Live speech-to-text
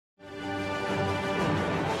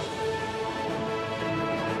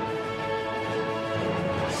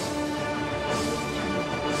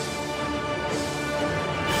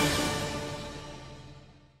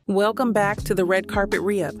Welcome back to the Red Carpet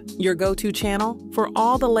Re-Up, your go-to channel for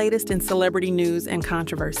all the latest in celebrity news and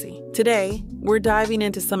controversy. Today, we're diving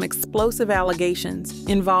into some explosive allegations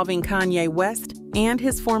involving Kanye West and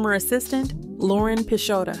his former assistant, Lauren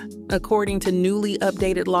Pisciotta. According to newly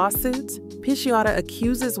updated lawsuits, Pisciotta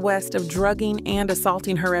accuses West of drugging and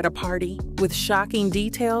assaulting her at a party, with shocking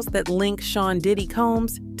details that link Sean Diddy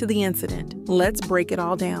Combs to the incident. Let's break it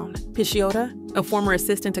all down. Pisciotta, a former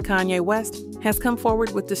assistant to Kanye West, has come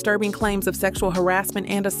forward with disturbing claims of sexual harassment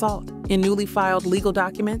and assault. In newly filed legal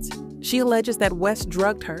documents, she alleges that West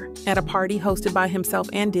drugged her at a party hosted by himself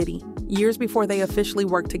and Diddy years before they officially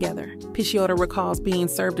worked together. Pisciotta recalls being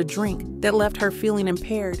served a drink that left her feeling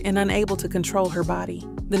impaired and unable to control her body.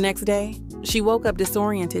 The next day, she woke up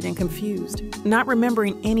disoriented and confused, not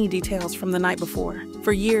remembering any details from the night before.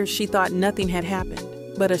 For years, she thought nothing had happened,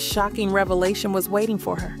 but a shocking revelation was waiting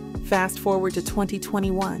for her. Fast forward to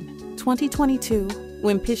 2022,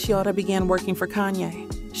 when Pisciotta began working for Kanye.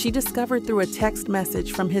 She discovered through a text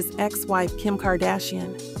message from his ex-wife Kim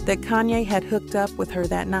Kardashian that Kanye had hooked up with her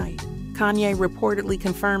that night. Kanye reportedly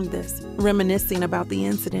confirmed this, reminiscing about the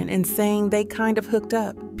incident and saying they kind of hooked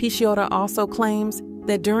up. Pisciotta also claims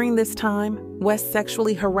that during this time, West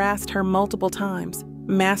sexually harassed her multiple times,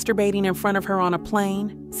 masturbating in front of her on a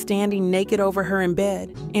plane, standing naked over her in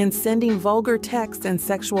bed, and sending vulgar texts and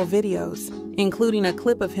sexual videos, including a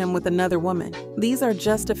clip of him with another woman. These are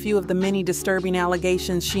just a few of the many disturbing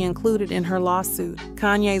allegations she included in her lawsuit.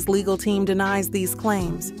 Kanye's legal team denies these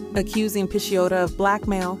claims, accusing Pisciotta of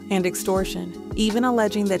blackmail and extortion, even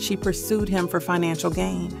alleging that she pursued him for financial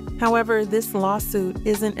gain. However, this lawsuit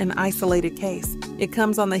isn't an isolated case. It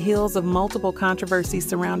comes on the heels of multiple controversies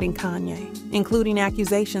surrounding Kanye, including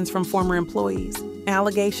accusations from former employees,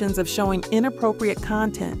 allegations of showing inappropriate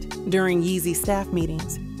content during Yeezy staff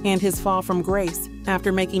meetings, and his fall from grace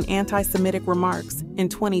after making anti-Semitic remarks in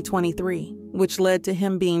 2023, which led to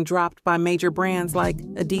him being dropped by major brands like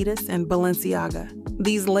Adidas and Balenciaga.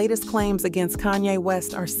 These latest claims against Kanye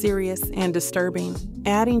West are serious and disturbing,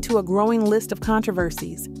 adding to a growing list of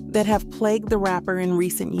controversies that have plagued the rapper in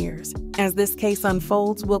recent years. As this case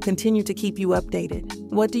unfolds, we'll continue to keep you updated.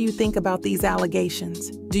 What do you think about these allegations?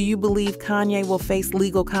 Do you believe Kanye will face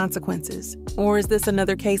legal consequences? Or is this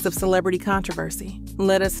another case of celebrity controversy?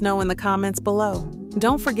 Let us know in the comments below.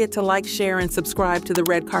 Don't forget to like, share, and subscribe to the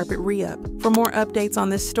Red Carpet Re-Up for more updates on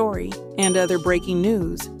this story and other breaking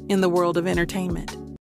news in the world of entertainment.